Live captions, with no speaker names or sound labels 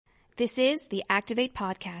This is the Activate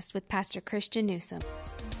Podcast with Pastor Christian Newsom.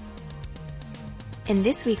 In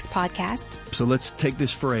this week's podcast... So let's take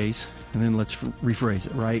this phrase and then let's rephrase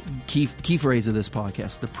it, right? Key phrase of this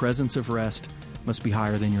podcast: the presence of rest must be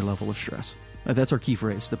higher than your level of stress. That's our key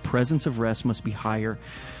phrase. The presence of rest must be higher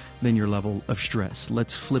than your level of stress.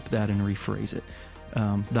 Let's flip that and rephrase it.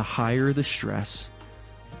 The higher the stress,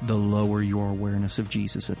 the lower your awareness of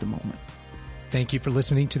Jesus at the moment. Thank you for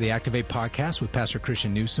listening to the Activate Podcast with Pastor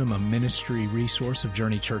Christian Newsom, a ministry resource of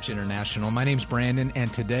Journey Church International. My name's Brandon,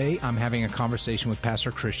 and today I'm having a conversation with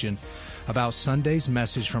Pastor Christian about Sunday's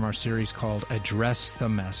message from our series called Address the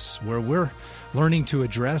Mess, where we're learning to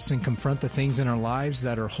address and confront the things in our lives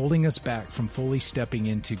that are holding us back from fully stepping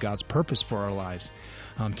into God's purpose for our lives.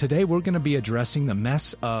 Today we're going to be addressing the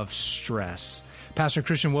mess of stress. Pastor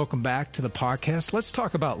Christian, welcome back to the podcast. Let's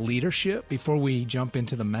talk about leadership before we jump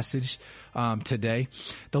into the message today.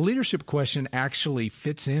 The leadership question actually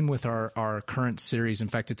fits in with our current series. In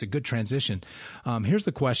fact, it's a good transition. Here's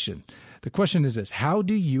the question. The question is this: how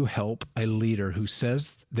do you help a leader who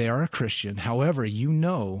says they are a Christian, however, you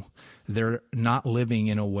know they're not living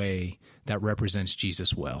in a way that represents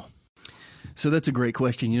Jesus well? So that's a great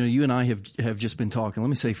question. You know, you and I have just been talking. Let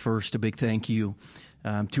me say first a big thank you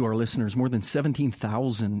to our listeners. More than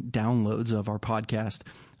 17,000 downloads of our podcast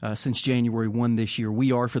since January 1 this year.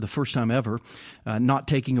 We are, for the first time ever, not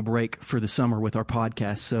taking a break for the summer with our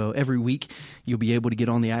podcast. So every week you'll be able to get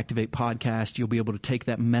on the Activate podcast. You'll be able to take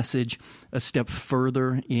that message a step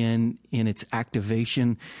further in its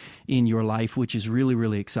activation in your life, which is really,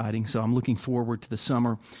 really exciting. So I'm looking forward to the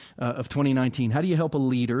summer of 2019. How do you help a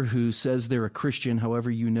leader who says they're a Christian, however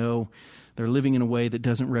you know they're living in a way that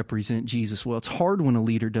doesn't represent Jesus well? It's hard when a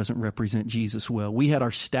leader doesn't represent Jesus well. We had our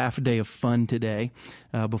staff day of fun today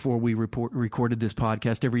before we recorded this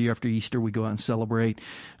podcast. Every year after Easter, we go out and celebrate.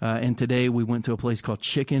 And today we went to a place called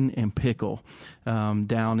Chicken and Pickle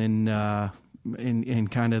down in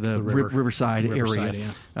kind of the Riverside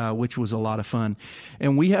area, yeah. Which was a lot of fun.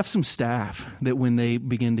 And we have some staff that when they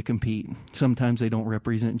begin to compete, sometimes they don't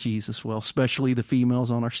represent Jesus well, especially the females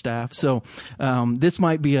on our staff. So this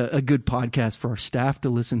might be a good podcast for our staff to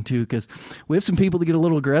listen to, because we have some people that get a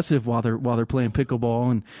little aggressive while they're playing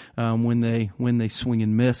pickleball, and when they swing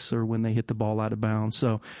and miss, or when they hit the ball out of bounds.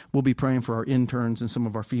 So we'll be praying for our interns and some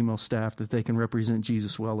of our female staff that they can represent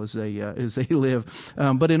Jesus well as they live.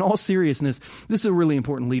 But in all seriousness, this is a really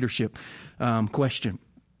important leadership question,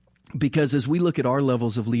 because as we look at our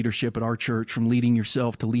levels of leadership at our church, from leading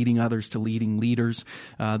yourself to leading others to leading leaders,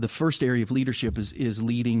 the first area of leadership is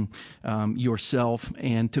leading yourself.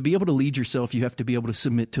 And to be able to lead yourself, you have to be able to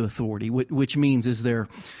submit to authority, which means, is there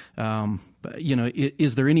anyone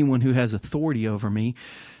who has authority over me?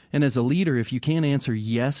 And as a leader, if you can't answer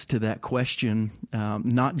yes to that question,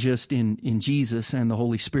 not just in Jesus and the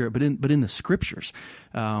Holy Spirit, but in the Scriptures,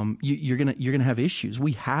 you're gonna have issues.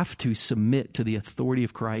 We have to submit to the authority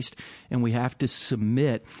of Christ, and we have to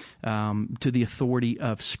submit to the authority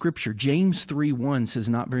of Scripture. James 3:1 says,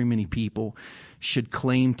 "Not very many people should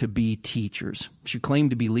claim to be teachers, should claim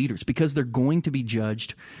to be leaders, because they're going to be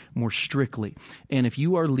judged more strictly." And if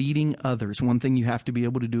you are leading others, one thing you have to be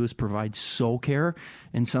able to do is provide soul care.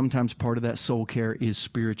 And sometimes part of that soul care is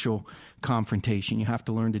spiritual confrontation. You have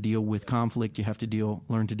to learn to deal with conflict. You have to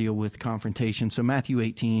learn to deal with confrontation. So Matthew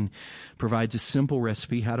 18 provides a simple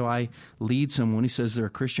recipe. How do I lead someone who says they're a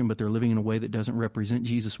Christian, but they're living in a way that doesn't represent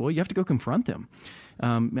Jesus well? You have to go confront them.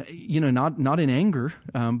 Not in anger,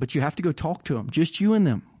 but you have to go talk to them, just you and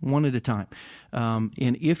them, one at a time.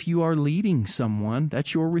 And if you are leading someone,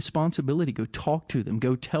 that's your responsibility. Go talk to them.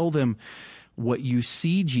 Go tell them what you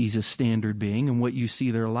see Jesus' standard being and what you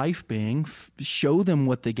see their life being. Show them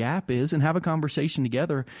what the gap is, and have a conversation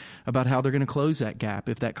together about how they're going to close that gap.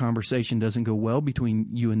 If that conversation doesn't go well between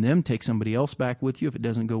you and them, take somebody else back with you. If it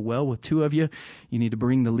doesn't go well with two of you, you need to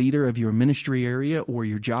bring the leader of your ministry area or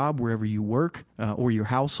your job, wherever you work, or your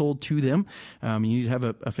household, to them. You need to have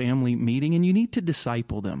a family meeting, and you need to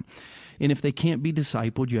disciple them. And if they can't be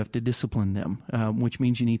discipled, you have to discipline them, which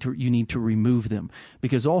means you need to remove them.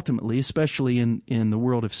 Because ultimately, especially in the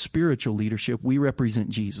world of spiritual leadership, we represent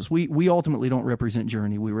Jesus. We ultimately don't represent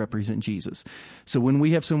Journey, we represent Jesus. So when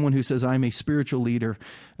we have someone who says, "I'm a spiritual leader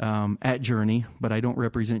at Journey, but I don't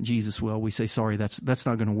represent Jesus well," we say, "Sorry, that's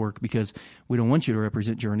not going to work, because we don't want you to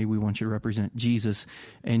represent Journey, we want you to represent Jesus,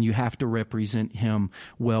 and you have to represent Him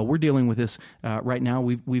well." We're dealing with this right now.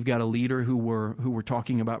 We've got a leader who we're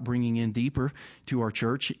talking about bringing in in deeper to our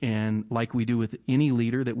church. And like we do with any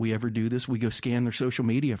leader that we ever do this, we go scan their social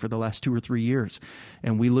media for the last 2 or 3 years.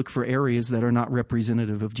 And we look for areas that are not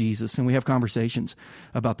representative of Jesus. And we have conversations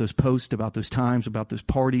about those posts, about those times, about those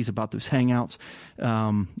parties, about those hangouts.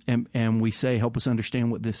 And we say, help us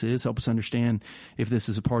understand what this is. Help us understand if this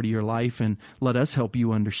is a part of your life, and let us help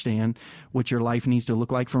you understand what your life needs to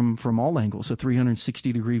look like from all angles. A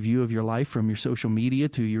 360-degree view of your life, from your social media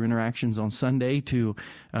to your interactions on Sunday to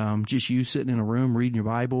just you sitting in a room reading your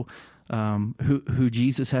Bible. Who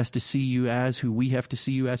Jesus has to see you as, who we have to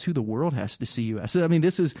see you as, who the world has to see you as. So, I mean,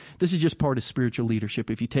 this is just part of spiritual leadership.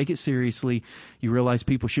 If you take it seriously, you realize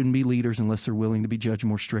people shouldn't be leaders unless they're willing to be judged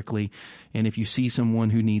more strictly. And if you see someone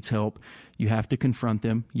who needs help, you have to confront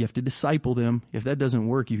them. You have to disciple them. If that doesn't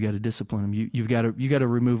work, you've got to discipline them. You got to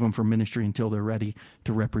remove them from ministry until they're ready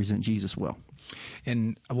to represent Jesus well.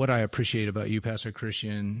 And what I appreciate about you, Pastor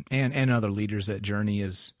Christian, and other leaders at Journey,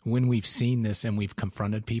 is when we've seen this and we've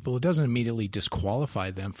confronted people, it doesn't immediately disqualify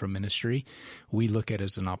them from ministry. We look at it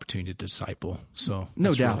as an opportunity to disciple. So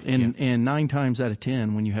no doubt. Really, and 9 times out of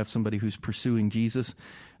 10, when you have somebody who's pursuing Jesus,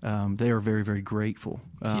 they are very, very grateful.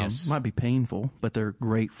 Yes. Might be painful, but they're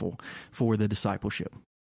grateful for the discipleship.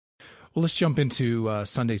 Well, let's jump into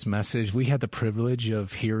Sunday's message. We had the privilege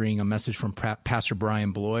of hearing a message from Pastor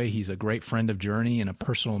Brian Bloy. He's a great friend of Journey and a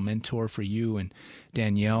personal mentor for you and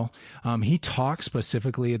Danielle. He talks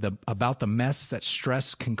specifically about the mess that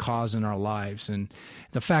stress can cause in our lives. And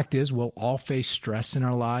the fact is, we'll all face stress in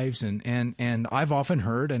our lives. And I've often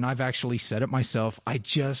heard, and I've actually said it myself, I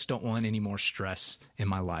just don't want any more stress in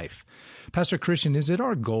my life. Pastor Christian, is it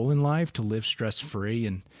our goal in life to live stress-free?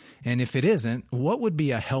 And if it isn't, what would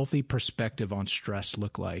be a healthy perspective on stress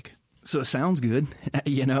look like? So it sounds good.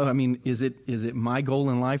 I mean, is it my goal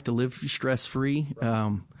in life to live stress-free?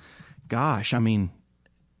 Gosh, I mean,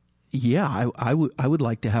 yeah, I would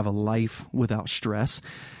like to have a life without stress.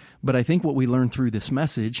 But I think what we learned through this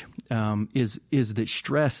message is that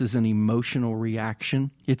stress is an emotional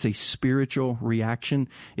reaction. It's a spiritual reaction.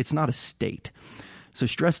 It's not a state. So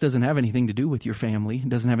stress doesn't have anything to do with your family. It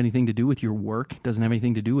doesn't have anything to do with your work. It doesn't have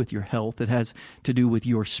anything to do with your health. It has to do with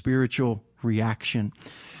your spiritual reaction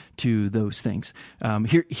to those things.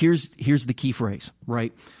 Here's the key phrase,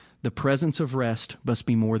 right? The presence of rest must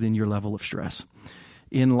be more than your level of stress.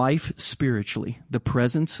 In life, spiritually, the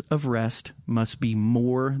presence of rest must be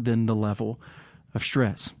more than the level of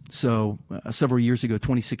stress. So several years ago,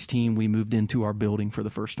 2016, we moved into our building for the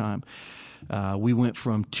first time. We went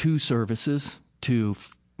from 2 services to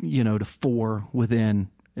 4 within,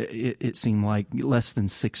 it seemed like, less than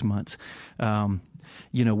 6 months.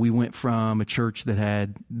 We went from a church that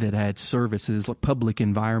had services, like public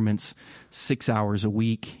environments, 6 hours a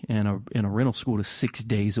week, and a rental school to 6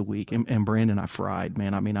 days a week. And Brandon, I fried,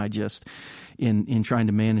 man. I mean, I just, in trying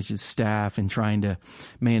to manage the staff and trying to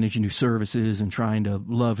manage new services and trying to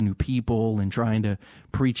love new people and trying to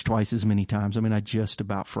preach twice as many times. I mean, I just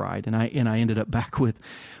about fried. And I ended up back with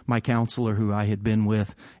my counselor, who I had been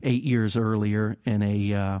with 8 years earlier, in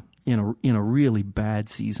a really bad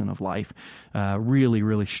season of life, really,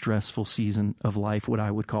 really stressful season of life, what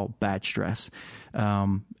I would call bad stress.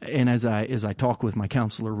 And as I talked with my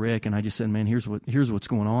counselor, Rick, and I just said, man, here's what's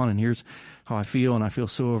going on, and here's how I feel, and I feel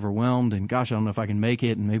so overwhelmed, and gosh, I don't know if I can make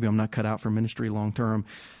it, and maybe I'm not cut out for ministry long term.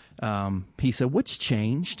 He said, what's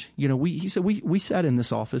changed? He said, we sat in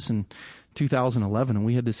this office in 2011, and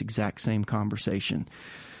we had this exact same conversation.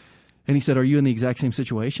 And he said, are you in the exact same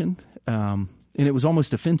situation? And it was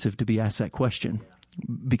almost offensive to be asked that question,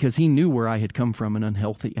 because he knew where I had come from and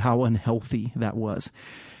how unhealthy that was.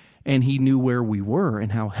 And he knew where we were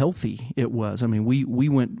and how healthy it was. I mean, we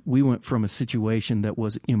went from a situation that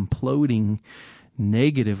was imploding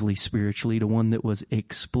negatively spiritually to one that was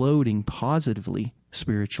exploding positively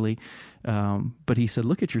spiritually. But he said,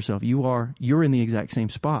 look at yourself. You're in the exact same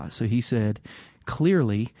spot. So he said,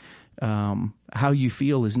 clearly, how you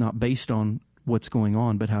feel is not based on what's going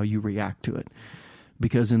on, but how you react to it.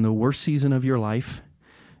 Because in the worst season of your life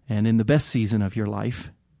and in the best season of your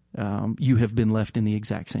life, you have been left in the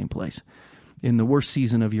exact same place. In the worst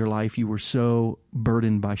season of your life, you were so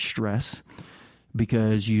burdened by stress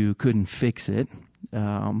because you couldn't fix it,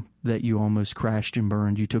 that you almost crashed and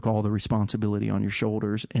burned. You took all the responsibility on your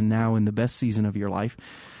shoulders. And now in the best season of your life,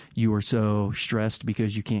 you are so stressed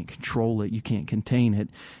because you can't control it, you can't contain it.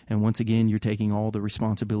 And once again, you're taking all the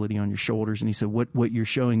responsibility on your shoulders. And he said, what you're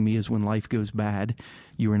showing me is when life goes bad,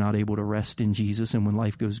 you are not able to rest in Jesus. And when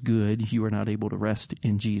life goes good, you are not able to rest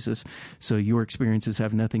in Jesus. So your experiences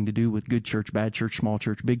have nothing to do with good church, bad church, small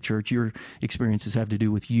church, big church. Your experiences have to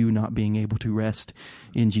do with you not being able to rest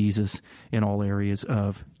in Jesus in all areas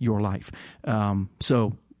of your life.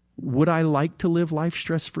 So Would I like to live life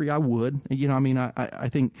stress-free? I would. I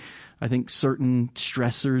think certain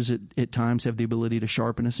stressors at times have the ability to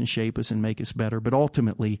sharpen us and shape us and make us better. But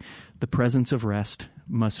ultimately, the presence of rest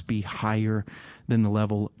must be higher than the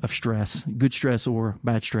level of stress, good stress or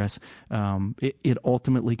bad stress. It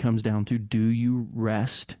ultimately comes down to, do you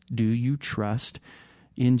rest? Do you trust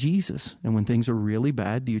in Jesus? And when things are really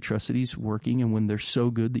bad, do you trust that He's working? And when they're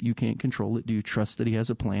so good that you can't control it, do you trust that He has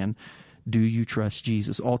a plan? Do you trust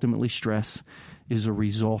Jesus? Ultimately, stress is a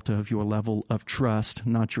result of your level of trust,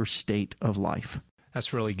 not your state of life.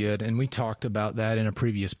 That's really good. And we talked about that in a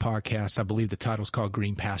previous podcast. I believe the title's called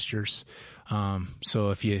Green Pastures.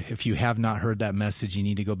 So if you have not heard that message, you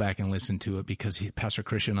need to go back and listen to it, because Pastor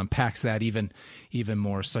Christian unpacks that even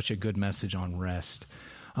more. Such a good message on rest.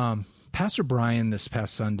 Pastor Brian this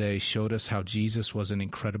past Sunday showed us how Jesus was an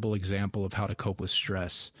incredible example of how to cope with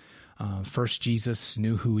stress. First, Jesus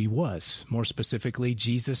knew who He was. More specifically,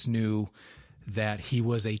 Jesus knew that He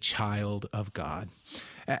was a child of God.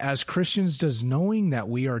 As Christians, does knowing that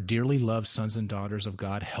we are dearly loved sons and daughters of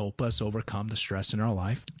God help us overcome the stress in our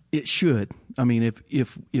life? It should. I mean,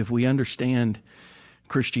 if we understand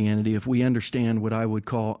Christianity, if we understand what I would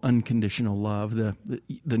call unconditional love, the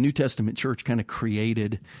New Testament church kind of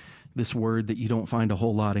created this word that you don't find a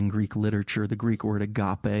whole lot in Greek literature, the Greek word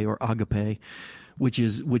agape or agape, which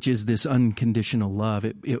is this unconditional love.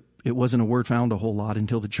 It wasn't a word found a whole lot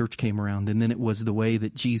until the church came around, and then it was the way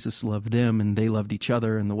that Jesus loved them and they loved each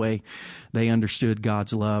other, and the way they understood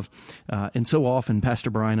God's love. And so often,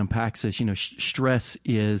 Pastor Brian unpacks this. Stress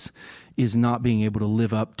is not being able to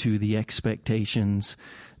live up to the expectations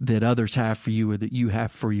that others have for you or that you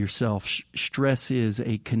have for yourself. Stress is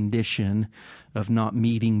a condition of not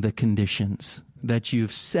meeting the conditions that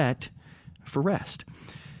you've set for rest.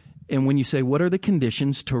 And when you say, what are the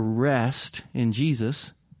conditions to rest in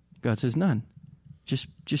Jesus? God says, none. Just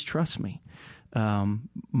trust me.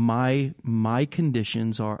 My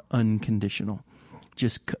conditions are unconditional.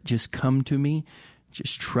 Just come to me.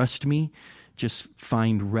 Just trust me. Just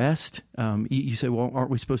find rest. You say, well,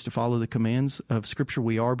 aren't we supposed to follow the commands of Scripture?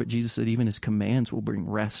 We are, but Jesus said even His commands will bring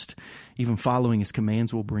rest. Even following His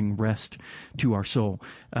commands will bring rest to our soul.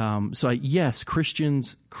 Yes,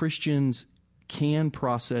 Christians can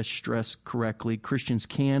process stress correctly. Christians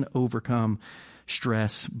can overcome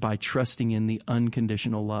stress by trusting in the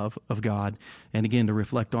unconditional love of God. And again, to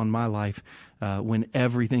reflect on my life, when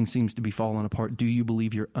everything seems to be falling apart, do you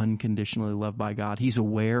believe you're unconditionally loved by God? He's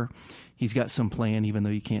aware. He's got some plan, even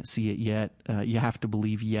though you can't see it yet. You have to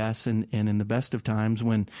believe yes. And in the best of times,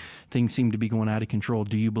 when things seem to be going out of control,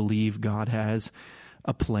 do you believe God has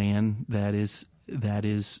a plan that is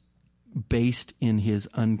based in His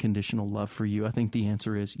unconditional love for you? I think the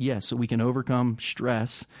answer is yes. So we can overcome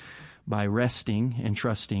stress by resting and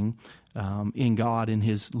trusting in God and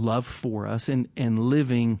His love for us, and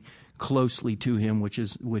living closely to Him, which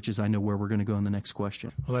is I know where we're going to go in the next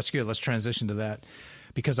question. Well, that's good. Let's transition to that,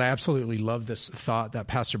 because I absolutely love this thought that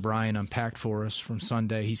Pastor Brian unpacked for us from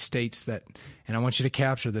Sunday. He states that, and I want you to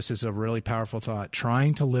capture this, is a really powerful thought.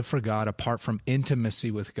 Trying to live for God apart from intimacy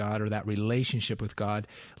with God, or that relationship with God,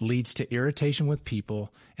 leads to irritation with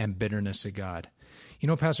people and bitterness at God.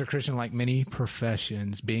 Pastor Christian, like many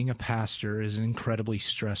professions, being a pastor is incredibly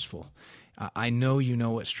stressful. I know you know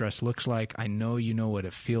what stress looks like. I know you know what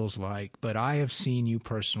it feels like. But I have seen you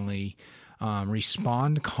personally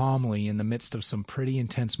respond calmly in the midst of some pretty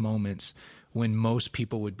intense moments when most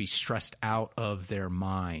people would be stressed out of their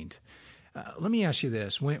mind. Let me ask you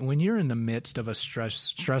this. When you're in the midst of a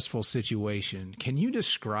stressful situation, can you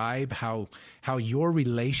describe how your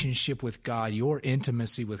relationship with God, your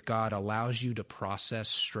intimacy with God, allows you to process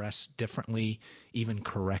stress differently, even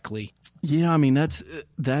correctly? Yeah, I mean,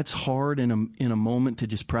 that's hard in a moment to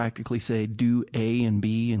just practically say, do A and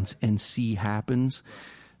B and C happens.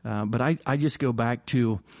 But I just go back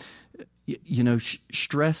to,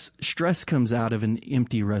 stress comes out of an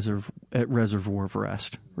empty reservoir of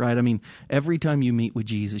rest, right? I mean, every time you meet with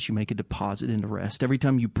Jesus, you make a deposit into rest. Every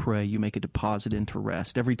time you pray, you make a deposit into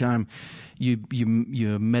rest. Every time you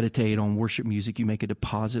meditate on worship music, you make a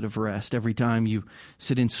deposit of rest. Every time you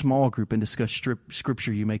sit in small group and discuss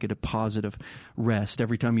Scripture, you make a deposit of rest.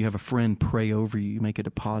 Every time you have a friend pray over you, you make a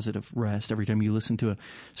deposit of rest. Every time you listen to a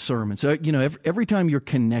sermon. So, every time you're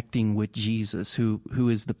connecting with Jesus, who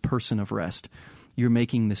is the person of rest, you're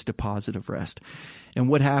making this deposit of rest. And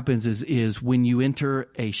what happens is when you enter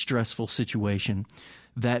a stressful situation,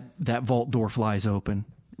 that vault door flies open,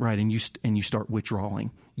 right? And you start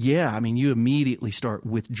withdrawing. Yeah, I mean, you immediately start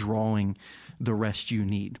withdrawing the rest you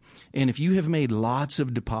need. And if you have made lots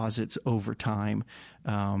of deposits over time,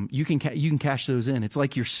 you can cash those in. It's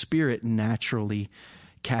like your spirit naturally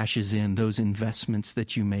cashes in those investments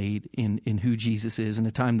that you made in who Jesus is. In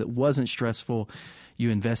a time that wasn't stressful, you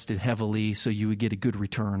invested heavily so you would get a good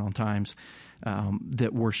return on times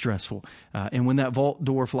that were stressful. And when that vault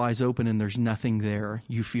door flies open and there's nothing there,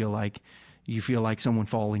 you feel like someone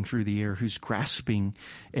falling through the air who's grasping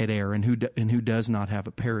at air and who does not have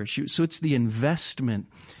a parachute. So it's the investment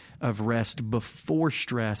of rest before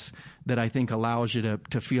stress that I think allows you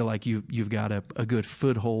to feel like you've got a good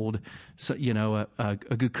foothold, so, a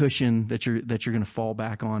good cushion that you're going to fall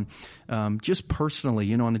back on. Just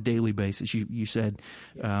personally, on a daily basis, you said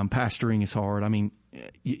pastoring is hard. I mean,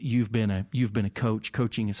 you've been a coach.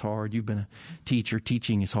 Coaching is hard. You've been a teacher.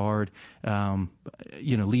 Teaching is hard.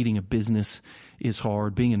 Leading a business is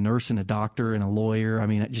hard. Being a nurse and a doctor and a lawyer, I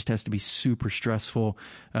mean, it just has to be super stressful.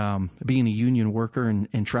 Being a union worker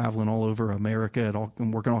and traveling all over America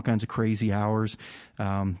and working all kinds of crazy hours,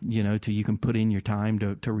 till you can put in your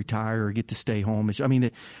time to retire or get to stay home. I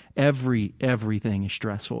mean, everything is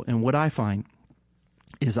stressful. And what I find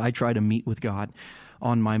is I try to meet with God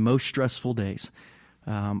on my most stressful days.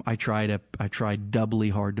 I try doubly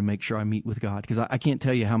hard to make sure I meet with God, because I can't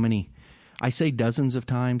tell you how many, I say dozens of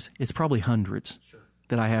times, it's probably hundreds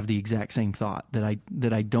that I have the exact same thought that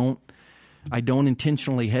I don't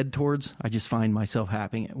intentionally head towards. I just find myself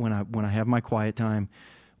having it when I have my quiet time,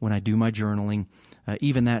 when I do my journaling.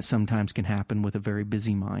 Even that sometimes can happen with a very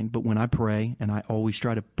busy mind. But when I pray, and I always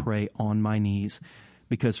try to pray on my knees,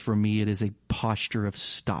 because for me it is a posture of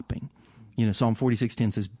stopping. Psalm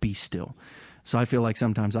 46:10 says, "Be still." So I feel like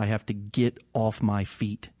sometimes I have to get off my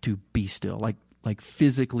feet to be still, like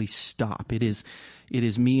physically stop. It is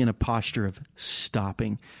me in a posture of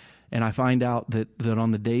stopping. And I find out that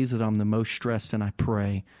on the days that I'm the most stressed and I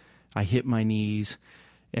pray, I hit my knees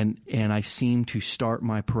and I seem to start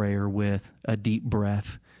my prayer with a deep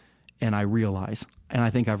breath. And I realize, and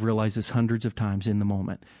I think I've realized this hundreds of times in the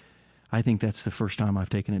moment, I think that's the first time I've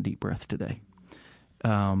taken a deep breath today.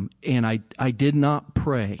 And I did not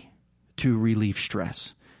pray to relieve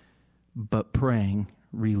stress, but praying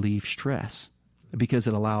relieved stress, because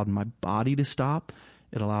it allowed my body to stop.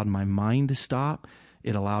 It allowed my mind to stop.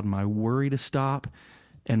 It allowed my worry to stop.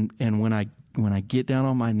 And when I get down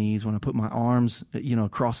on my knees, when I put my arms,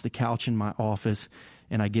 across the couch in my office,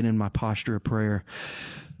 and I get in my posture of prayer,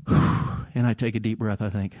 and I take a deep breath, I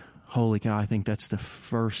think, holy cow, I think that's the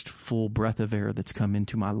first full breath of air that's come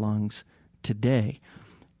into my lungs today.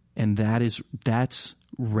 And that's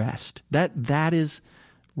rest. That is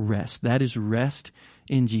rest. That is rest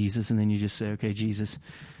in Jesus. And then you just say, okay, Jesus,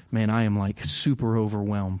 man, I am like super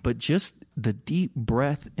overwhelmed. But just the deep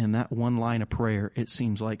breath in that one line of prayer, it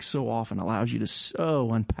seems like so often allows you to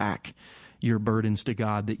so unpack your burdens to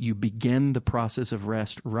God that you begin the process of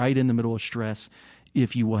rest right in the middle of stress,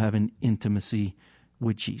 if you will have an intimacy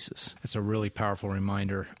with Jesus. That's a really powerful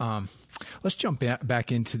reminder. Let's jump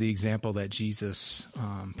back into the example that Jesus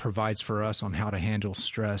provides for us on how to handle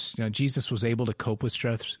stress. Jesus was able to cope with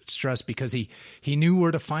stress because he knew where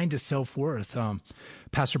to find his self-worth.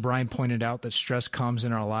 Pastor Brian pointed out that stress comes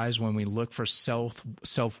in our lives when we look for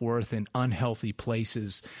self-worth in unhealthy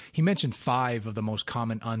places. He mentioned 5 of the most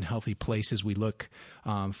common unhealthy places we look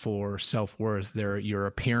for self-worth. They're your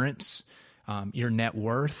appearance, your net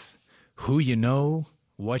worth, who you know,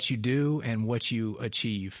 what you do, and what you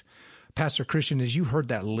achieve. Pastor Christian, as you heard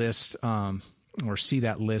that list or see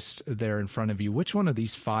that list there in front of you, which one of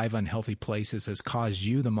these 5 unhealthy places has caused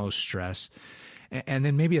you the most stress? And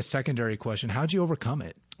then maybe a secondary question, how'd you overcome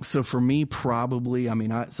it? So for me, probably,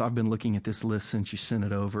 I've been looking at this list since you sent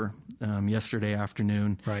it over yesterday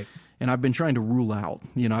afternoon. Right. And I've been trying to rule out,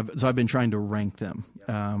 I've been trying to rank them.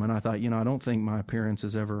 And I thought, I don't think my appearance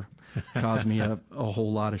has ever caused me a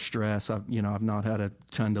whole lot of stress. I've not had a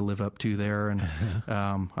ton to live up to there. And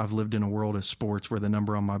I've lived in a world of sports where the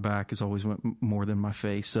number on my back has always went more than my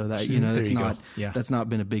face. So that, that's not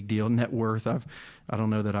been a big deal. Net worth, I don't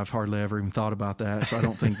know that I've hardly ever even thought about that. So I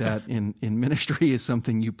don't think that in ministry is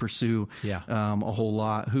something you pursue a whole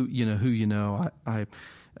lot. Who you know,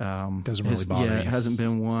 doesn't really bother you. It hasn't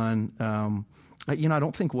been one. I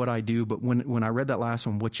don't think what I do, but when I read that last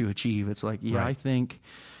one, what you achieve, it's like, right.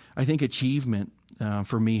 I think achievement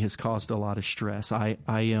for me has caused a lot of stress. I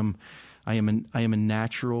am a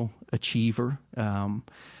natural achiever.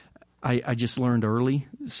 I just learned early,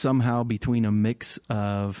 somehow between a mix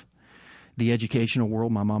of the educational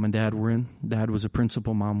world my mom and dad were in. Dad was a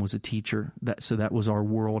principal, mom was a teacher. So that was our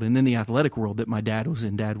world. And then the athletic world that my dad was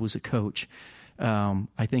in. Dad was a coach.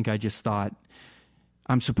 I think I just thought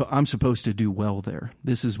I'm supposed to do well there.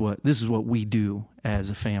 This is what we do as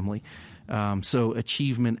a family. So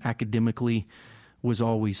achievement academically was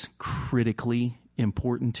always critically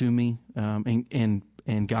important to me. And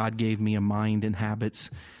and God gave me a mind and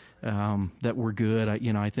habits that were good.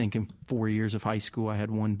 I think in 4 years of high school, I had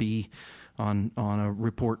 1B on a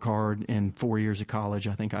report card, and 4 years of college,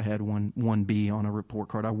 I think I had 1B on a report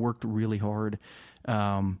card. I worked really hard,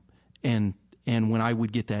 and when I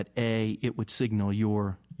would get that A, it would signal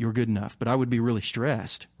you're good enough. But I would be really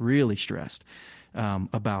stressed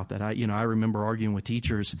about that. I remember arguing with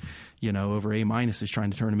teachers, over A minuses, trying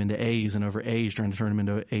to turn them into A's, and over A's, trying to turn them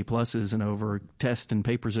into A pluses, and over tests and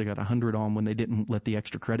papers they got 100 on when they didn't let the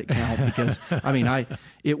extra credit count. Because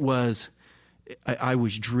I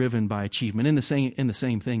was driven by achievement. In the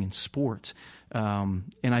same thing in sports. And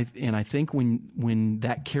I think when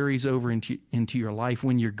that carries over into your life,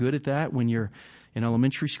 when you're good at that, when you're in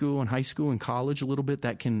elementary school and high school and college a little bit,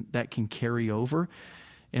 that can carry over.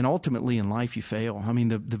 And ultimately in life, you fail. I mean,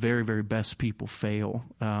 the very, very best people fail.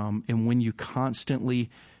 And when you constantly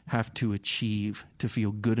have to achieve to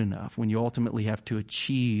feel good enough, when you ultimately have to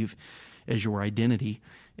achieve as your identity,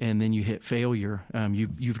 and then you hit failure,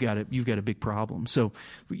 you've got a big problem. So,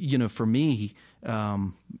 for me,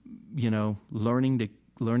 learning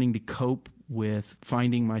to cope with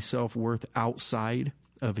finding my self-worth outside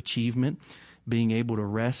of achievement, being able to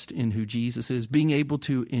rest in who Jesus is, being able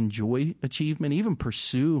to enjoy achievement, even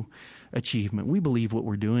pursue achievement. We believe what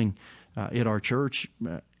we're doing at our church,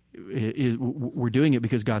 we're doing it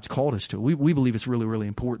because God's called us to. We believe it's really, really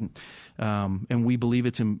important, and we believe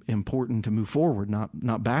it's important to move forward,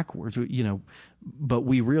 not backwards. But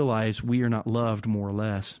we realize we are not loved more or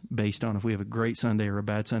less based on if we have a great Sunday or a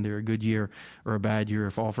bad Sunday, or a good year or a bad year,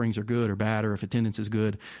 if offerings are good or bad, or if attendance is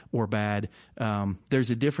good or bad. There's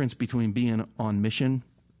a difference between being on mission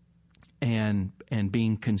and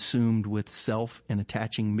being consumed with self and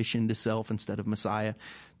attaching mission to self instead of Messiah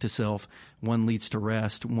to self. One leads to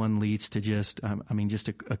rest. One leads to just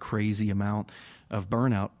a crazy amount of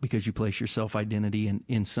burnout, because you place your self-identity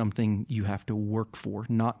in something you have to work for,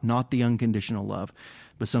 not the unconditional love,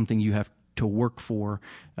 but something you have to work for.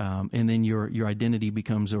 And then your identity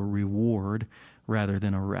becomes a reward rather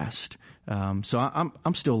than a rest. So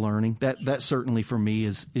I'm still learning. That certainly for me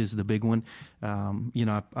is the big one.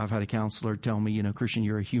 I've had a counselor tell me, Christian,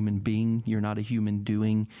 you're a human being. You're not a human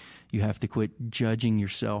doing. You have to quit judging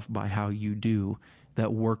yourself by how you do.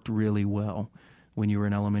 That worked really well when you were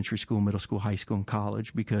in elementary school, middle school, high school, and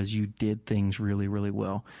college, because you did things really, really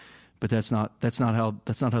well. But that's not how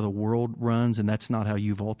the world runs, and that's not how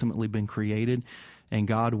you've ultimately been created. And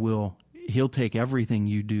God He'll take everything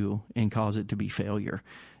you do and cause it to be failure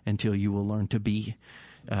until you will learn to be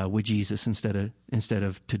with Jesus instead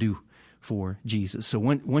of to do for Jesus. So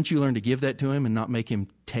once you learn to give that to Him and not make Him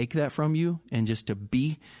take that from you, and just to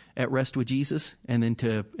be at rest with Jesus, and then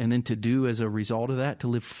to do as a result of that, to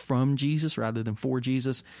live from Jesus rather than for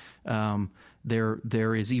Jesus,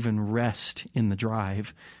 there is even rest in the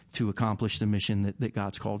drive to accomplish the mission that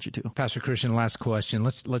God's called you to. Pastor Christian, last question.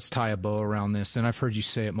 Let's tie a bow around this. And I've heard you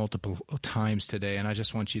say it multiple times today, and I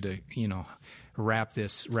just want you to, wrap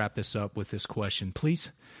this up with this question.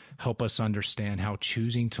 Please help us understand how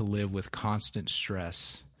choosing to live with constant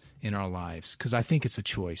stress in our lives, because I think it's a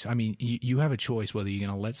choice. I mean, you have a choice whether you're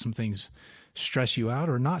going to let some things stress you out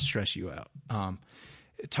or not stress you out.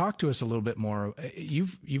 Talk to us a little bit more.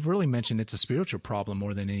 You've really mentioned it's a spiritual problem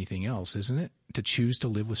more than anything else, isn't it? To choose to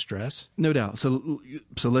live with stress? No doubt. So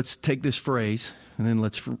let's take this phrase and then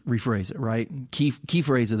let's rephrase it, right? Key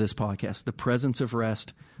phrase of this podcast: the presence of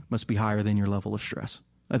rest must be higher than your level of stress.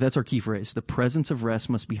 That's our key phrase. The presence of rest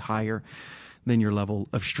must be higher than your level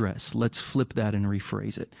of stress. Let's flip that and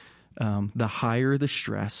rephrase it. The higher the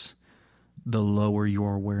stress, the lower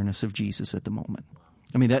your awareness of Jesus at the moment.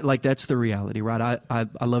 I mean, that's the reality, right?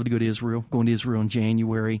 I love to go to Israel, going to Israel in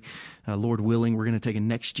January. Lord willing, we're going to take a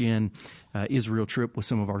next gen Israel trip with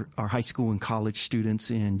some of our high school and college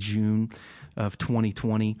students in June of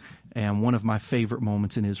 2020. And one of my favorite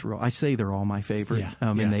moments in Israel, I say they're all my favorite,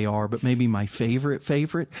 and they are, but maybe my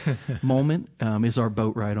favorite moment is our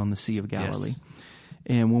boat ride on the Sea of Galilee. Yes.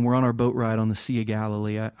 And when we're on our boat ride on the Sea of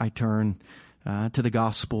Galilee, I turn to the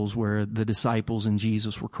Gospels, where the disciples and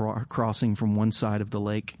Jesus were crossing from one side of the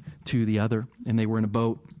lake to the other, and they were in a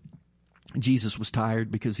boat. Jesus was tired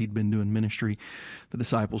because he'd been doing ministry. The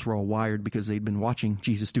disciples were all wired because they'd been watching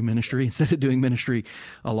Jesus do ministry instead of doing ministry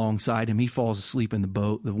alongside him. He falls asleep in the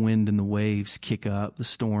boat. The wind and the waves kick up. The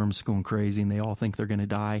storm's going crazy, and they all think they're going to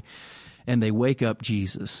die. And they wake up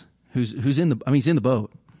Jesus, he's in the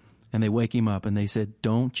boat, and they wake him up, and they said,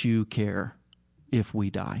 "Don't you care if we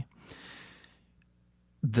die?"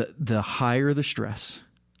 The higher the stress,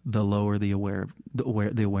 the lower the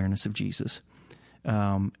awareness of Jesus.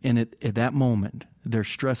 And at that moment, their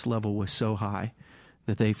stress level was so high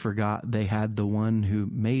that they forgot they had the one who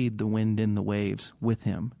made the wind and the waves with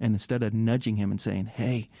him. And instead of nudging him and saying,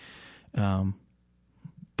 hey,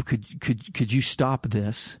 could you stop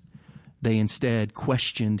this? They instead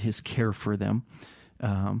questioned his care for them.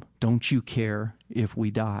 Don't you care if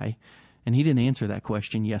we die? And he didn't answer that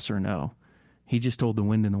question, yes or no. He just told the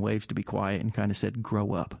wind and the waves to be quiet and kind of said,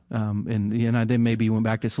 grow up. And then maybe he went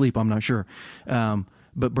back to sleep. I'm not sure.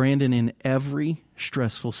 But Brandon, in every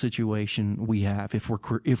stressful situation we have, if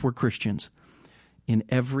we're Christians, in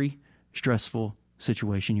every stressful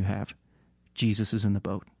situation you have, Jesus is in the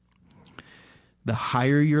boat. The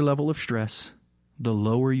higher your level of stress, the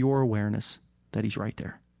lower your awareness that he's right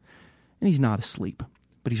there. And he's not asleep,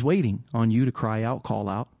 but he's waiting on you to cry out, call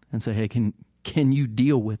out, and say, hey, can you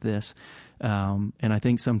deal with this? And I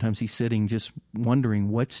think sometimes he's sitting just wondering,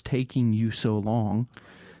 what's taking you so long?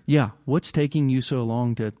 Yeah, what's taking you so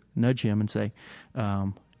long to nudge him and say,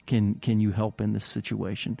 can you help in this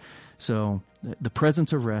situation? So the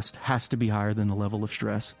presence of rest has to be higher than the level of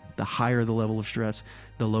stress. The higher the level of stress,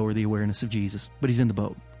 the lower the awareness of Jesus. But he's in the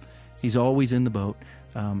boat. He's always in the boat.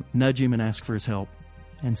 Nudge him and ask for his help,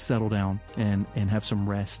 and settle down and have some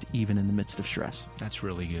rest even in the midst of stress. That's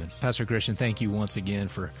really good. Pastor Christian, thank you once again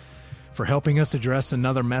for helping us address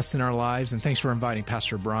another mess in our lives. And thanks for inviting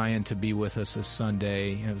Pastor Brian to be with us this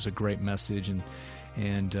Sunday. It was a great message, and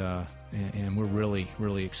we're really,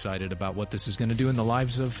 really excited about what this is going to do in the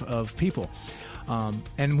lives of people.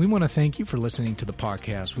 And we want to thank you for listening to the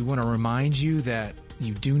podcast. We want to remind you that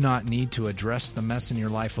you do not need to address the mess in your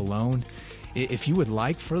life alone. If you would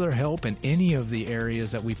like further help in any of the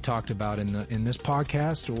areas that we've talked about in this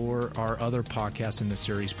podcast or our other podcasts in the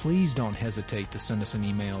series, please don't hesitate to send us an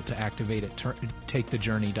email to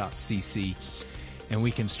activate@takethejourney.cc, and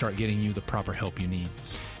we can start getting you the proper help you need.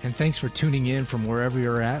 And thanks for tuning in from wherever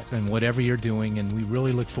you're at and whatever you're doing, and we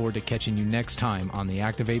really look forward to catching you next time on the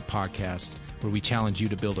Activate podcast, where we challenge you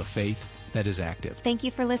to build a faith that is active. Thank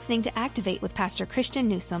you for listening to Activate with Pastor Christian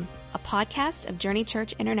Newsom, a podcast of Journey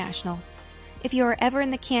Church International. If you are ever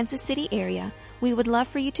in the Kansas City area, we would love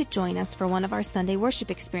for you to join us for one of our Sunday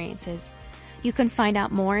worship experiences. You can find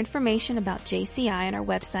out more information about JCI on our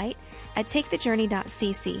website at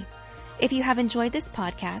takethejourney.cc. If you have enjoyed this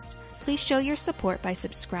podcast, please show your support by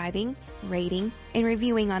subscribing, rating, and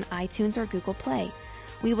reviewing on iTunes or Google Play.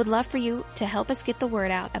 We would love for you to help us get the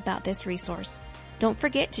word out about this resource. Don't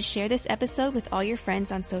forget to share this episode with all your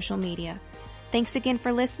friends on social media. Thanks again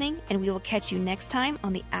for listening, and we will catch you next time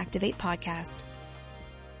on the Activate podcast.